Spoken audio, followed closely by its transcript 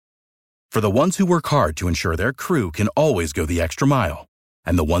For the ones who work hard to ensure their crew can always go the extra mile,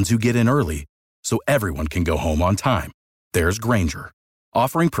 and the ones who get in early so everyone can go home on time, there's Grainger,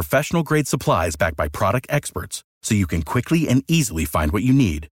 offering professional-grade supplies backed by product experts so you can quickly and easily find what you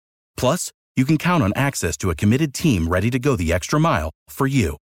need. Plus, you can count on access to a committed team ready to go the extra mile for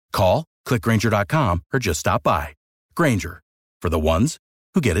you. Call, click Grainger.com, or just stop by. Grainger, for the ones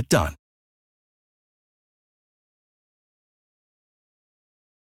who get it done.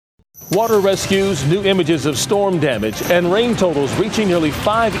 Water rescues, new images of storm damage, and rain totals reaching nearly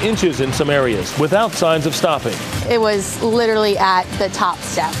 5 inches in some areas without signs of stopping. It was literally at the top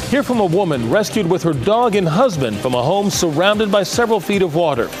step. Hear from a woman rescued with her dog and husband from a home surrounded by several feet of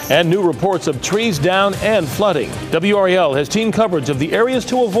water, and new reports of trees down and flooding. WRAL has team coverage of the areas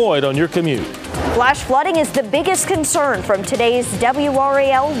to avoid on your commute. Flash flooding is the biggest concern from today's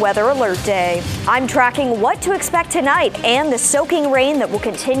WRAL Weather Alert Day. I'm tracking what to expect tonight and the soaking rain that will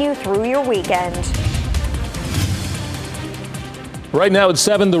continue through your weekend. Right now at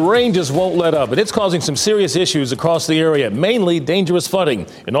 7, the rain just won't let up, and it's causing some serious issues across the area, mainly dangerous flooding.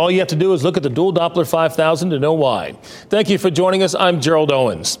 And all you have to do is look at the dual Doppler 5000 to know why. Thank you for joining us. I'm Gerald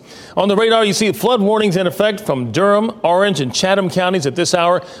Owens. On the radar, you see flood warnings in effect from Durham, Orange, and Chatham counties at this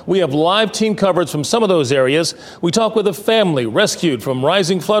hour. We have live team coverage from some of those areas. We talk with a family rescued from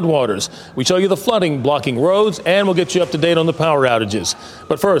rising floodwaters. We show you the flooding blocking roads, and we'll get you up to date on the power outages.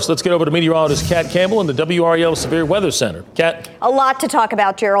 But first, let's get over to meteorologist Kat Campbell in the WRAL Severe Weather Center. Kat? A lot to talk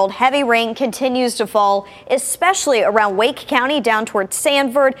about, Gerald. Heavy rain continues to fall, especially around Wake County down towards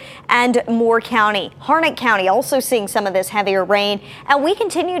Sanford and Moore County. Harnett County also seeing some of this heavier rain, and we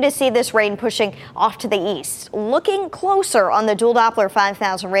continue to see this rain pushing off to the east. Looking closer on the dual Doppler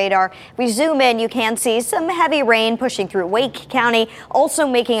 5000 radar, we zoom in, you can see some heavy rain pushing through Wake County, also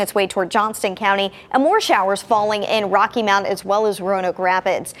making its way toward Johnston County, and more showers falling in Rocky Mount as well as Roanoke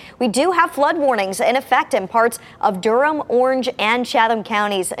Rapids. We do have flood warnings in effect in parts of Durham, Orange, and Chatham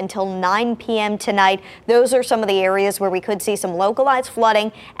counties until 9 p.m. tonight. Those are some of the areas where we could see some localized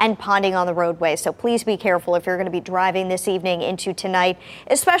flooding and ponding on the roadway. So please be careful if you're going to be driving this evening into tonight,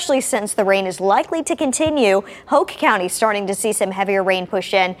 especially since the rain is likely to continue. Hoke County starting to see some heavier rain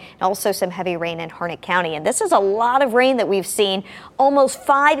push in, and also some heavy rain in Harnett County. And this is a lot of rain that we've seen. Almost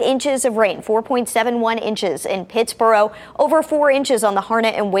 5 inches of rain, 4.71 inches in Pittsboro, over 4 inches on the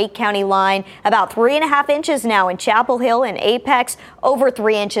Harnett and Wake County line, about 3.5 inches now in Chapel Hill and Apex, over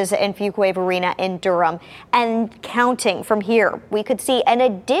 3 inches in Fuquay Arena in Durham. And counting from here, we could see an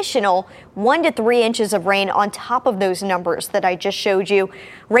additional 1 to 3 inches of rain on top of those numbers that I just showed you.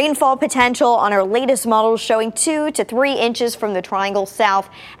 Rainfall potential on our latest models showing 2 to 3 inches from the Triangle South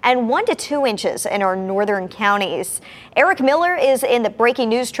and 1 to 2 inches in our northern counties. Eric Miller is in the breaking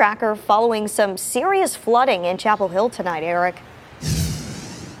news tracker following some serious flooding in Chapel Hill tonight. Eric.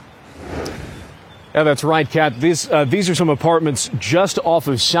 Yeah, that's right, Kat. These are some apartments just off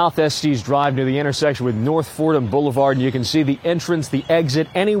of South Estes Drive near the intersection with North Fordham Boulevard. And you can see the entrance, the exit,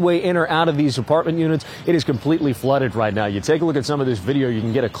 any way in or out of these apartment units. It is completely flooded right now. You take a look at some of this video, you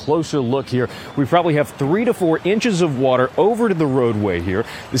can get a closer look here. We probably have 3 to 4 inches of water over to the roadway here.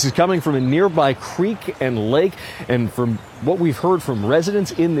 This is coming from a nearby creek and lake. And from what we've heard from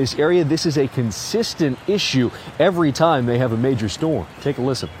residents in this area, this is a consistent issue every time they have a major storm. Take a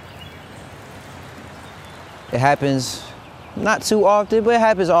listen. It happens not too often, but it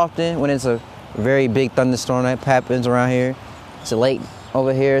happens often when it's a very big thunderstorm that happens around here. It's a lake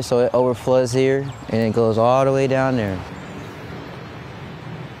over here, so it overfloods here, and it goes all the way down there.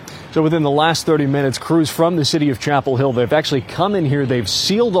 So within the last 30 minutes, crews from the city of Chapel Hill, they've actually come in here. They've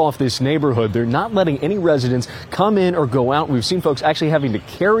sealed off this neighborhood. They're not letting any residents come in or go out. We've seen folks actually having to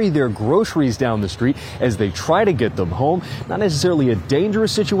carry their groceries down the street as they try to get them home. Not necessarily a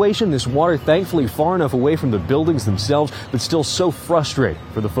dangerous situation. This water, thankfully, far enough away from the buildings themselves, but still so frustrating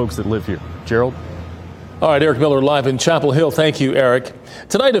for the folks that live here. Gerald? All right, Eric Miller live in Chapel Hill. Thank you, Eric.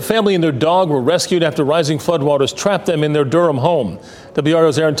 Tonight, a family and their dog were rescued after rising floodwaters trapped them in their Durham home.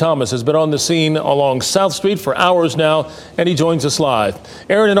 WRAL's Aaron Thomas has been on the scene along South Street for hours now, and he joins us live.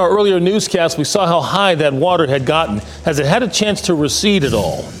 Aaron, in our earlier newscast, we saw how high that water had gotten. Has it had a chance to recede at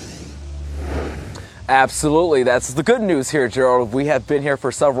all? Absolutely. That's the good news here, Gerald. We have been here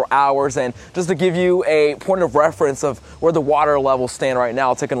for several hours, and just to give you a point of reference of where the water levels stand right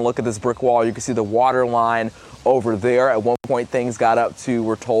now, taking a look at this brick wall, you can see the water line over there. At one point, things got up to,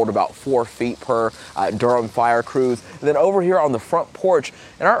 we're told, about 4 feet per Durham fire crews. And then over here on the front porch,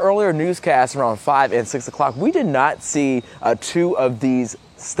 in our earlier newscast around 5 and 6 o'clock, we did not see 2 of these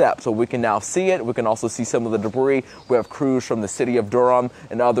step. So we can now see it. We can also see some of the debris. We have crews from the city of Durham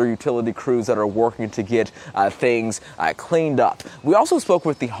and other utility crews that are working to get things cleaned up. We also spoke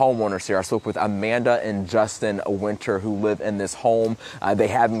with the homeowners here. I spoke with Amanda and Justin Winter, who live in this home. They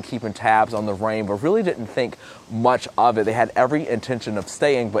have been keeping tabs on the rain, but really didn't think much of it. They had every intention of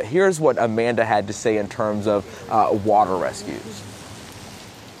staying, but here's what Amanda had to say in terms of water rescues.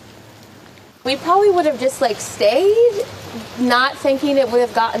 We probably would have just stayed, not thinking it would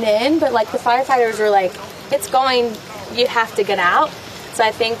have gotten in, but the firefighters were like, it's going, you have to get out. So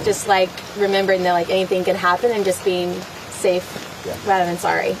I think just remembering that anything can happen and just being safe rather than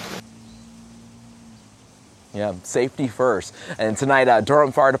sorry. Yeah, safety first. And tonight,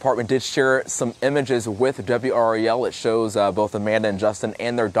 Durham Fire Department did share some images with WRAL. It shows both Amanda and Justin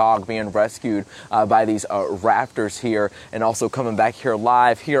and their dog being rescued by these raptors here, and also coming back here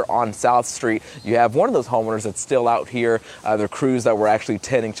live here on South Street. You have one of those homeowners that's still out here. The crews that were actually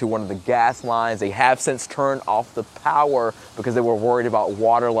tending to one of the gas lines. They have since turned off the power because they were worried about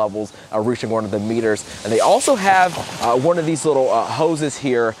water levels reaching one of the meters. And they also have one of these little hoses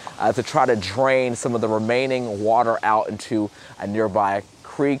here to try to drain some of the remaining water out into a nearby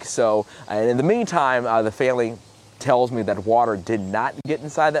creek. So and in the meantime, the family tells me that water did not get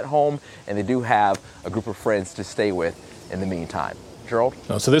inside that home, and they do have a group of friends to stay with in the meantime. Gerald?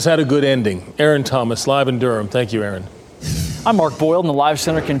 Oh, so this had a good ending. Aaron Thomas, live in Durham. Thank you, Aaron. I'm Mark Boyle in the Live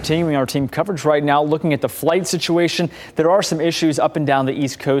Center, continuing our team coverage right now, looking at the flight situation. There are some issues up and down the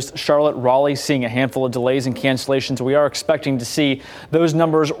East Coast. Charlotte, Raleigh, seeing a handful of delays and cancellations. We are expecting to see those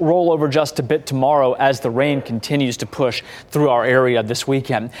numbers roll over just a bit tomorrow as the rain continues to push through our area this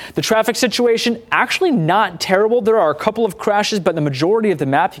weekend. The traffic situation, actually not terrible. There are a couple of crashes, but the majority of the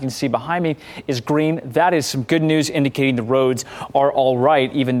map you can see behind me is green. That is some good news, indicating the roads are all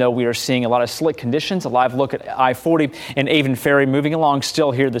right, even though we are seeing a lot of slick conditions. A live look at I-40 and Avon Ferry moving along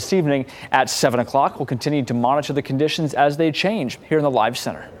still here this evening at 7 o'clock. We'll continue to monitor the conditions as they change here in the Live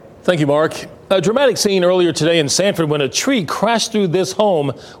Center. Thank you, Mark. A dramatic scene earlier today in Sanford when a tree crashed through this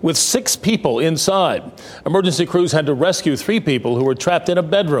home with 6 people inside. Emergency crews had to rescue 3 people who were trapped in a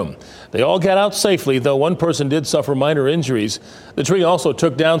bedroom. They all got out safely, though one person did suffer minor injuries. The tree also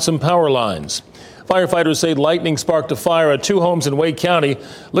took down some power lines. Firefighters say lightning sparked a fire at 2 homes in Wake County.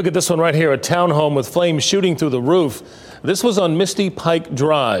 Look at this one right here, a townhome with flames shooting through the roof. This was on Misty Pike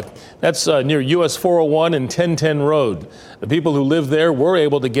Drive. That's near US 401 and 1010 Road. The people who live there were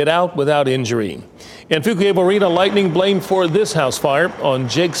able to get out without injury. In Fuquay-Varina, lightning blamed for this house fire on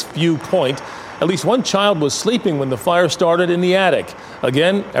Jake's View Point. At least one child was sleeping when the fire started in the attic.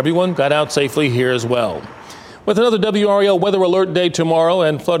 Again, everyone got out safely here as well. With another WRAL weather alert day tomorrow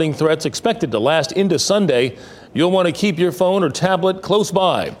and flooding threats expected to last into Sunday, you'll want to keep your phone or tablet close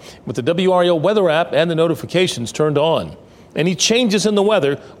by with the WRAL weather app and the notifications turned on. Any changes in the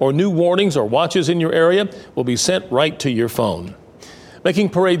weather or new warnings or watches in your area will be sent right to your phone. Making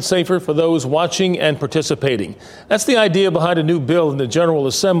parades safer for those watching and participating. That's the idea behind a new bill in the General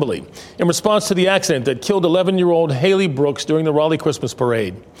Assembly in response to the accident that killed 11-year-old Haley Brooks during the Raleigh Christmas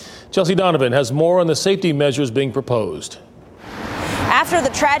parade. Chelsea Donovan has more on the safety measures being proposed. After the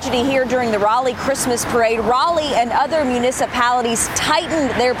tragedy here during the Raleigh Christmas parade, Raleigh and other municipalities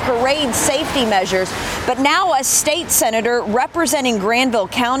tightened their parade safety measures. But now a state senator representing Granville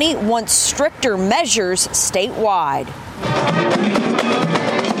County wants stricter measures statewide.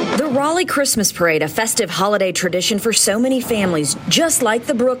 The Raleigh Christmas Parade, a festive holiday tradition for so many families, just like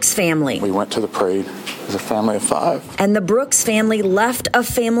the Brooks family. We went to the parade as a family of 5. And the Brooks family left a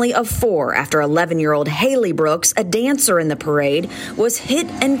family of 4 after 11-year-old Haley Brooks, a dancer in the parade, was hit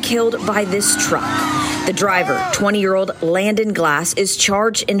and killed by this truck. The driver, 20-year-old Landon Glass, is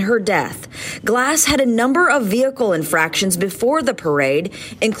charged in her death. Glass had a number of vehicle infractions before the parade,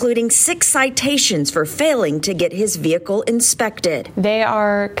 including 6 citations for failing to get his vehicle inspected. They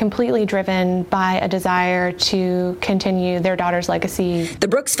are completely driven by a desire to continue their daughter's legacy. The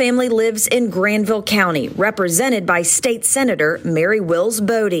Brooks family lives in Granville County, represented by State Senator Mary Wills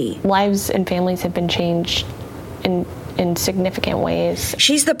Bodie. Lives and families have been changed in significant ways.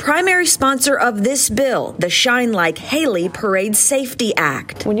 She's the primary sponsor of this bill, the Shine Like Haley Parade Safety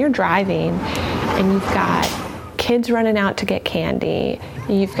Act. When you're driving and you've got kids running out to get candy,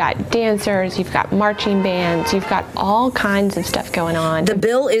 you've got dancers, you've got marching bands, you've got all kinds of stuff going on. The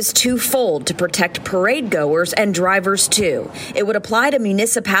bill is twofold to protect parade goers and drivers too. It would apply to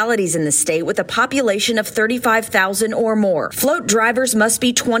municipalities in the state with a population of 35,000 or more. Float drivers must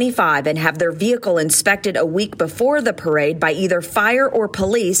be 25 and have their vehicle inspected a week before the parade by either fire or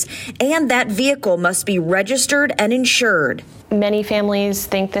police, and that vehicle must be registered and insured. Many families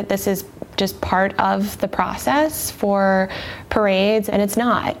think that this is just part of the process for parades, and it's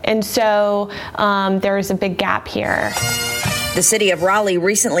not. And so there's a big gap here. The city of Raleigh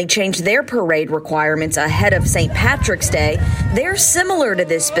recently changed their parade requirements ahead of St. Patrick's Day. They're similar to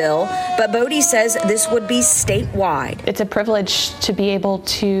this bill, but Bodie says this would be statewide. It's a privilege to be able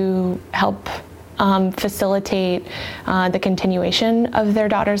to help facilitate the continuation of their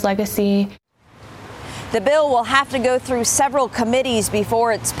daughter's legacy. The bill will have to go through several committees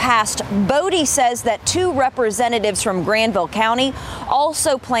before it's passed. Bodie says that 2 representatives from Granville County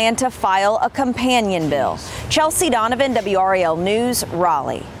also plan to file a companion bill. Chelsea Donovan, WRAL News,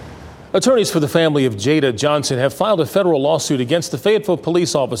 Raleigh. Attorneys for the family of Jada Johnson have filed a federal lawsuit against the Fayetteville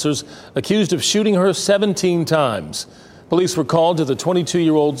police officers accused of shooting her 17 times. Police were called to the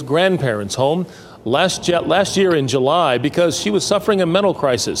 22-year-old's grandparents' home last year in July because she was suffering a mental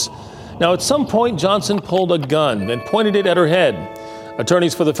crisis. Now, at some point, Johnson pulled a gun and pointed it at her head.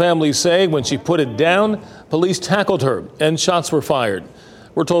 Attorneys for the family say when she put it down, police tackled her and shots were fired.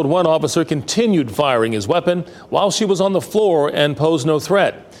 We're told one officer continued firing his weapon while she was on the floor and posed no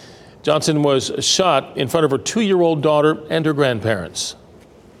threat. Johnson was shot in front of her 2-year-old daughter and her grandparents.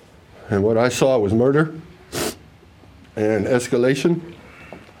 And what I saw was murder and escalation.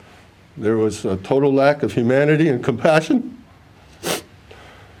 There was a total lack of humanity and compassion.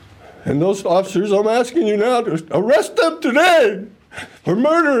 And those officers, I'm asking you now to arrest them today for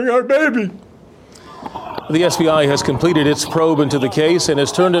murdering our baby. The FBI has completed its probe into the case and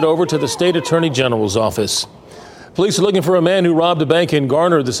has turned it over to the state attorney general's office. Police are looking for a man who robbed a bank in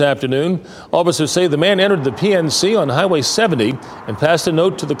Garner this afternoon. Officers say the man entered the PNC on Highway 70 and passed a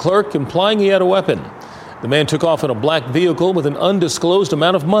note to the clerk implying he had a weapon. The man took off in a black vehicle with an undisclosed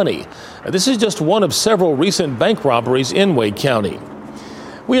amount of money. This is just one of several recent bank robberies in Wake County.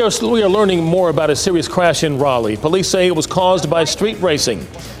 We are learning more about a serious crash in Raleigh. Police say it was caused by street racing.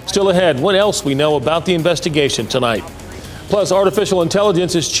 Still ahead, what else we know about the investigation tonight. Plus, artificial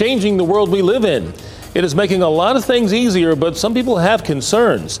intelligence is changing the world we live in. It is making a lot of things easier, but some people have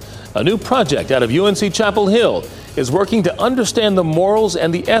concerns. A new project out of UNC Chapel Hill is working to understand the morals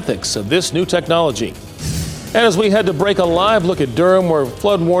and the ethics of this new technology. And as we head to break, a live look at Durham, where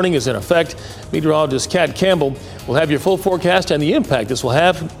flood warning is in effect, meteorologist Kat Campbell will have your full forecast and the impact this will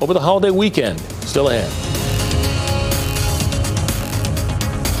have over the holiday weekend. Still ahead.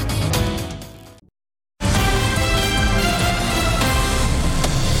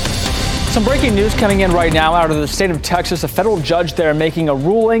 Some breaking news coming in right now out of the state of Texas. A federal judge there making a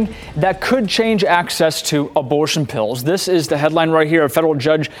ruling that could change access to abortion pills. This is the headline right here. A federal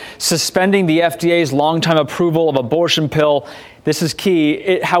judge suspending the FDA's longtime approval of abortion pill. This is key.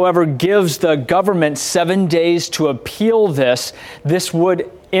 It, however, gives the government 7 days to appeal this. This would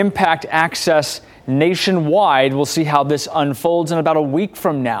impact access nationwide. We'll see how this unfolds in about a week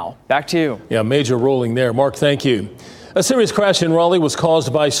from now. Back to you. Yeah, major ruling there. Mark, thank you. A serious crash in Raleigh was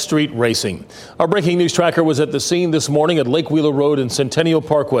caused by street racing. Our breaking news tracker was at the scene this morning at Lake Wheeler Road and Centennial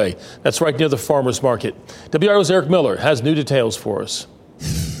Parkway. That's right near the farmers market. WRAL's Eric Miller has new details for us.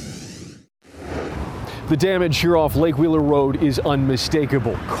 The damage here off Lake Wheeler Road is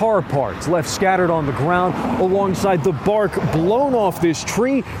unmistakable. Car parts left scattered on the ground alongside the bark blown off this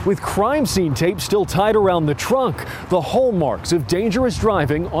tree with crime scene tape still tied around the trunk. The hallmarks of dangerous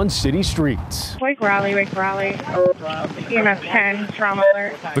driving on city streets. Wake Raleigh. EMS 10, trauma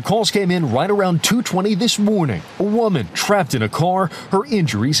alert. The calls came in right around 2:20 this morning. A woman trapped in a car, her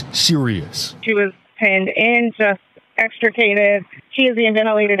injuries serious. She was pinned in, just extricated. She is being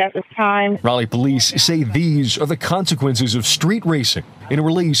ventilated at this time. Raleigh police say these are the consequences of street racing. In a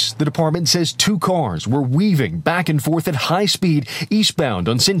release, the department says 2 cars were weaving back and forth at high speed eastbound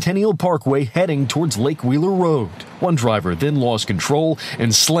on Centennial Parkway heading towards Lake Wheeler Road. One driver then lost control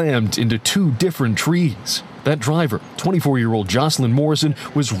and slammed into 2 different trees. That driver, 24-year-old Jocelyn Morrison,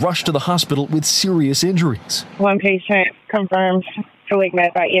 was rushed to the hospital with serious injuries. One patient confirmed to Lake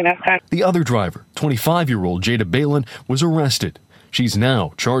Med by EMS 10. The other driver, 25-year-old Jada Balin, was arrested. She's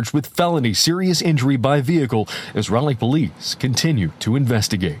now charged with felony serious injury by vehicle as Raleigh police continue to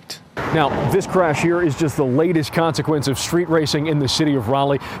investigate. Now, this crash here is just the latest consequence of street racing in the city of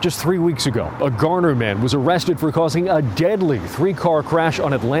Raleigh. Just 3 weeks ago, a Garner man was arrested for causing a deadly 3-car crash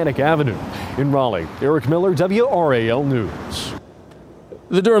on Atlantic Avenue. In Raleigh, Eric Miller, WRAL News.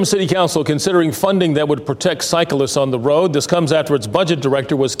 The Durham City Council considering funding that would protect cyclists on the road. This comes after its budget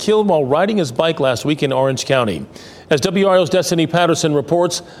director was killed while riding his bike last week in Orange County. As WRAL's Destiny Patterson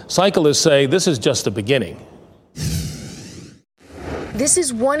reports, cyclists say this is just the beginning. This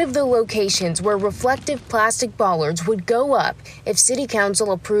is one of the locations where reflective plastic bollards would go up if City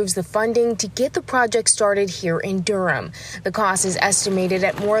Council approves the funding to get the project started here in Durham. The cost is estimated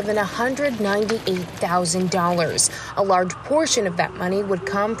at more than $198,000. A large portion of that money would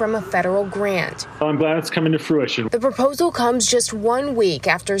come from a federal grant. I'm glad it's coming to fruition. The proposal comes just 1 week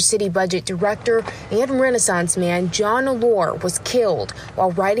after City Budget Director and Renaissance man John Allure was killed while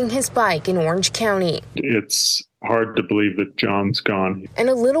riding his bike in Orange County. It's hard to believe that John's gone. And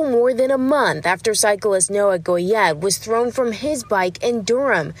a little more than a month after cyclist Noah Goyette was thrown from his bike in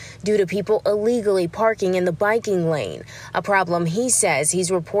Durham due to people illegally parking in the biking lane, a problem he says he's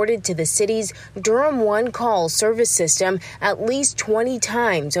reported to the city's Durham One call service system at least 20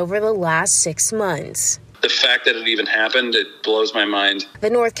 times over the last 6 months. The fact that it even happened, it blows my mind.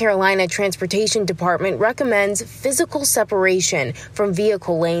 The North Carolina Transportation Department recommends physical separation from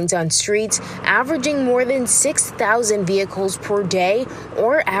vehicle lanes on streets averaging more than 6,000 vehicles per day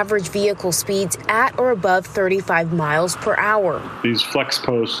or average vehicle speeds at or above 35 miles per hour. These flex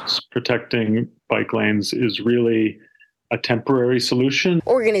posts protecting bike lanes is really a temporary solution.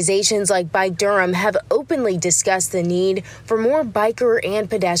 Organizations like Bike Durham have openly discussed the need for more biker and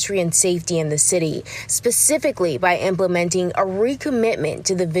pedestrian safety in the city, specifically by implementing a recommitment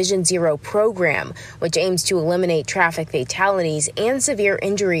to the Vision Zero program, which aims to eliminate traffic fatalities and severe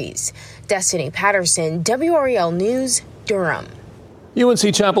injuries. Destiny Patterson, WRAL News, Durham.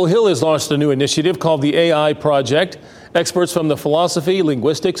 UNC Chapel Hill has launched a new initiative called the AI Project. Experts from the philosophy,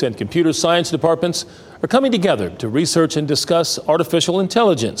 linguistics, and computer science departments are coming together to research and discuss artificial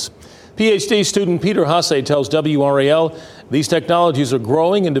intelligence. PhD student Peter Hasse tells WRAL these technologies are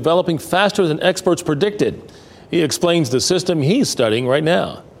growing and developing faster than experts predicted. He explains the system he's studying right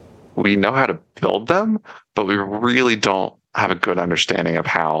now. We know how to build them, but we really don't have a good understanding of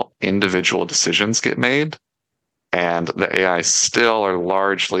how individual decisions get made. And the AI still are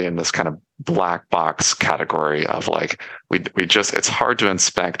largely in this kind of black box category of like, it's hard to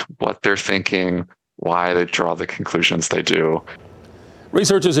inspect what they're thinking, why they draw the conclusions they do.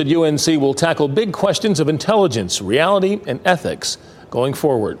 Researchers at UNC will tackle big questions of intelligence, reality, and ethics going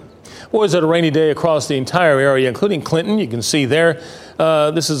forward. Boys, at a rainy day across the entire area, including Clinton. You can see there.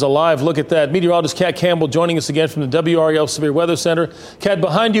 This is a live look at that. Meteorologist Kat Campbell joining us again from the WRAL Severe Weather Center. Kat,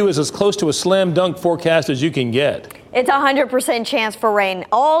 behind you is as close to a slam dunk forecast as you can get. It's a 100% chance for rain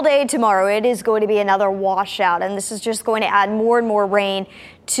all day tomorrow. It is going to be another washout, and this is just going to add more and more rain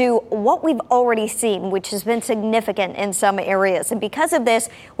to what we've already seen, which has been significant in some areas. And because of this,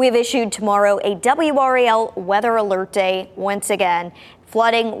 we have issued tomorrow a WRAL weather alert day once again.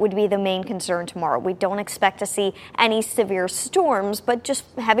 Flooding would be the main concern tomorrow. We don't expect to see any severe storms, but just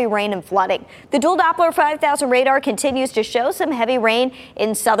heavy rain and flooding. The dual Doppler 5000 radar continues to show some heavy rain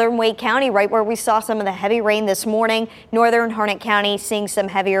in southern Wake County, right where we saw some of the heavy rain this morning. Northern Harnett County seeing some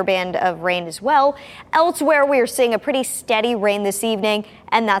heavier band of rain as well. Elsewhere, we are seeing a pretty steady rain this evening,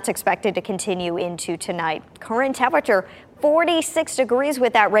 and that's expected to continue into tonight. Current temperature 46 degrees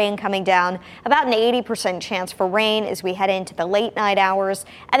with that rain coming down, about an 80% chance for rain as we head into the late night hours.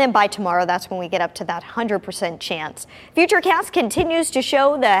 And then by tomorrow, that's when we get up to that 100% chance. Futurecast continues to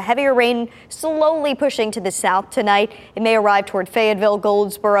show the heavier rain slowly pushing to the south tonight. It may arrive toward Fayetteville,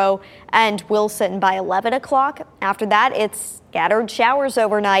 Goldsboro, and Wilson by 11 o'clock. After that, it's scattered showers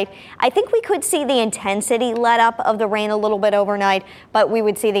overnight. I think we could see the intensity let up of the rain a little bit overnight, but we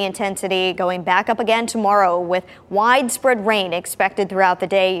would see the intensity going back up again tomorrow with widespread rain expected throughout the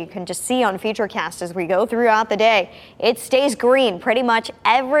day. You can just see on Futurecast as we go throughout the day. It stays green pretty much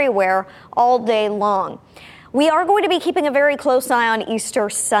everywhere all day long. We are going to be keeping a very close eye on Easter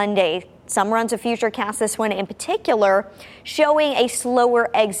Sunday. Some runs of Futurecast, this one in particular, showing a slower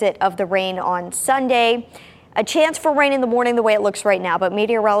exit of the rain on Sunday. A chance for rain in the morning the way it looks right now, but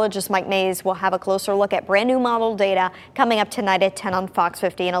meteorologist Mike Mays will have a closer look at brand new model data coming up tonight at 10 on Fox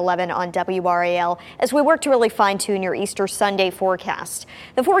 50 and 11 on WRAL as we work to really fine-tune your Easter Sunday forecast.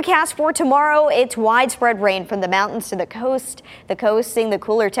 The forecast for tomorrow, it's widespread rain from the mountains to the coast. The coast seeing the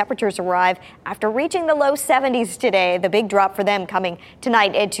cooler temperatures arrive after reaching the low 70s today. The big drop for them coming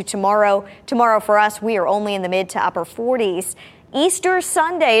tonight into tomorrow. Tomorrow for us, we are only in the mid to upper 40s. Easter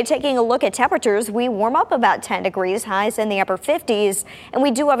Sunday, taking a look at temperatures, we warm up about 10 degrees, highs in the upper 50s, and we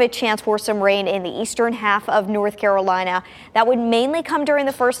do have a chance for some rain in the eastern half of North Carolina. That would mainly come during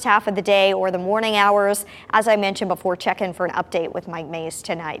the first half of the day or the morning hours, as I mentioned before. Check in for an update with Mike Mays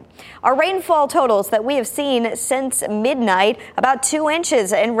tonight. Our rainfall totals that we have seen since midnight, about 2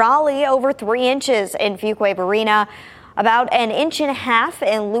 inches in Raleigh, over 3 inches in Fuquay-Varina. About an inch and a half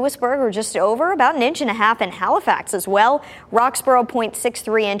in Lewisburg, or just over, about an inch and a half in Halifax as well. Roxborough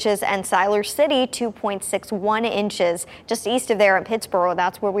 0.63 inches and Siler City 2.61 inches. Just east of there in Pittsburgh,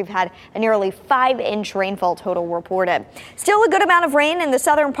 that's where we've had a nearly 5-inch rainfall total reported. Still a good amount of rain in the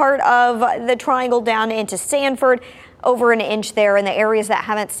southern part of the triangle down into Sanford. Over an inch there in the areas that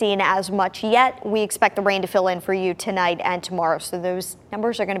haven't seen as much yet. We expect the rain to fill in for you tonight and tomorrow, so those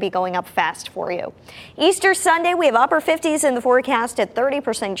numbers are going to be going up fast for you. Easter Sunday, we have upper 50s in the forecast at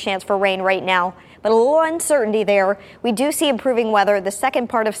 30% chance for rain right now, but a little uncertainty there. We do see improving weather the second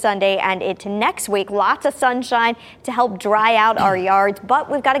part of Sunday and into next week. Lots of sunshine to help dry out our yards, but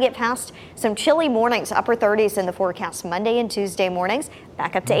we've got to get past some chilly mornings. Upper 30s in the forecast Monday and Tuesday mornings.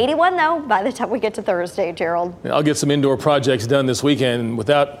 Back up to 81, though, by the time we get to Thursday, Gerald. I'll get some indoor projects done this weekend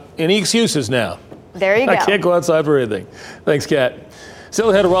without any excuses now. There you go. I can't go outside for anything. Thanks, Kat. Still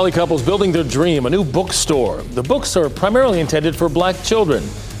ahead, of Raleigh couples building their dream, a new bookstore. The books are primarily intended for black children.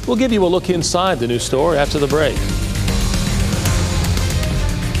 We'll give you a look inside the new store after the break.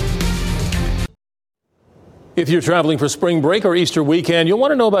 If you're traveling for spring break or Easter weekend, you'll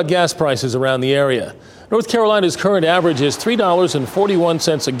want to know about gas prices around the area. North Carolina's current average is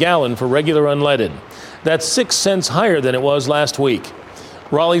 $3.41 a gallon for regular unleaded. That's 6 cents higher than it was last week.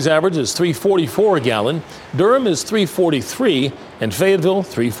 Raleigh's average is $3.44 a gallon. Durham is $3.43 and Fayetteville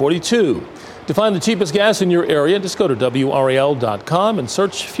 $3.42. To find the cheapest gas in your area, just go to WRAL.com and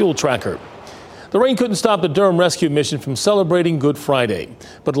search Fuel Tracker. The rain couldn't stop the Durham rescue mission from celebrating Good Friday,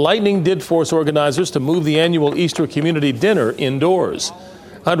 but lightning did force organizers to move the annual Easter community dinner indoors.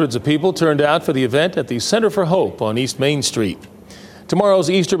 Hundreds of people turned out for the event at the Center for Hope on East Main Street. Tomorrow's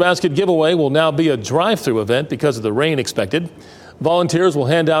Easter basket giveaway will now be a drive-through event because of the rain expected. Volunteers will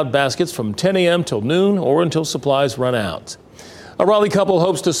hand out baskets from 10 a.m. till noon or until supplies run out. A Raleigh couple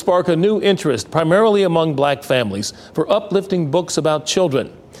hopes to spark a new interest, primarily among black families, for uplifting books about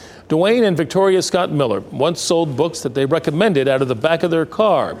children. Dwayne and Victoria Scott Miller once sold books that they recommended out of the back of their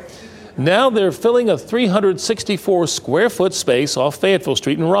car. Now they're filling a 364 square foot space off Fayetteville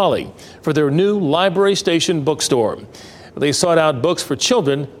Street in Raleigh for their new Library Station bookstore. They sought out books for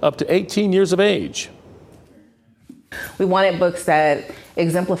children up to 18 years of age. We wanted books that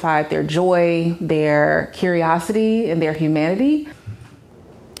exemplified their joy, their curiosity, and their humanity.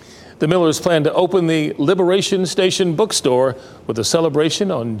 The Millers plan to open the Liberation Station bookstore with a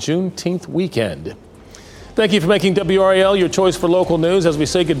celebration on Juneteenth weekend. Thank you for making WRAL your choice for local news. As we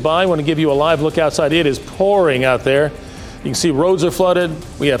say goodbye, I want to give you a live look outside. It is pouring out there. You can see roads are flooded.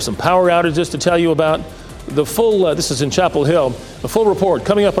 We have some power outages to tell you about. The full, this is in Chapel Hill, the full report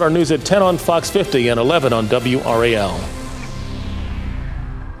coming up on our news at 10 on Fox 50 and 11 on WRAL.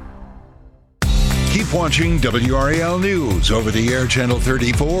 Keep watching WRAL News over the air Channel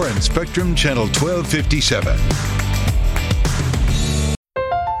 34 and Spectrum Channel 1257.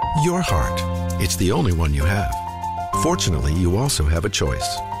 Your heart. It's the only one you have. Fortunately, you also have a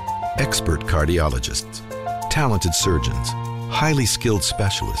choice. Expert cardiologists, talented surgeons, highly skilled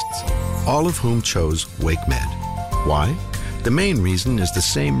specialists, all of whom chose WakeMed. Why? The main reason is the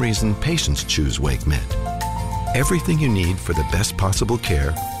same reason patients choose WakeMed. Everything you need for the best possible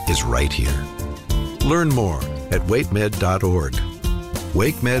care is right here. Learn more at wakemed.org.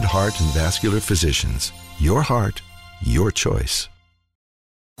 WakeMed Heart and Vascular Physicians. Your heart, your choice.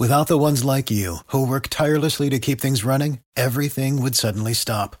 Without the ones like you, who work tirelessly to keep things running, everything would suddenly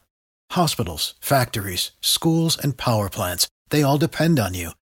stop. Hospitals, factories, schools, and power plants, they all depend on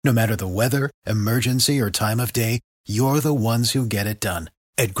you. No matter the weather, emergency, or time of day, you're the ones who get it done.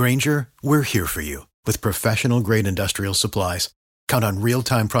 At Grainger, we're here for you with professional-grade industrial supplies. Count on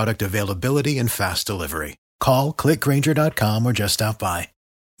real-time product availability and fast delivery. Call, click Grainger.com, or just stop by.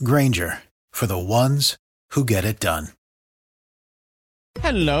 Grainger, for the ones who get it done.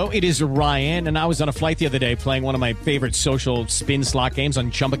 Hello, it is Ryan, and I was on a flight the other day playing one of my favorite social spin slot games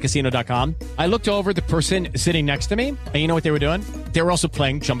on ChumbaCasino.com. I looked over at the person sitting next to me, and you know what they were doing? They were also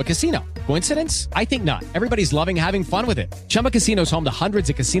playing Chumba Casino. Coincidence? I think not. Everybody's loving having fun with it. Chumba Casino is home to hundreds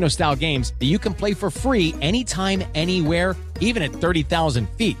of casino-style games that you can play for free anytime, anywhere, even at 30,000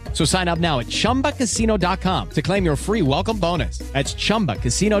 feet. So sign up now at ChumbaCasino.com to claim your free welcome bonus. That's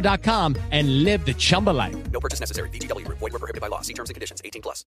ChumbaCasino.com and live the Chumba life. No purchase necessary. VGW. Void where prohibited by law. See terms and conditions. 18+.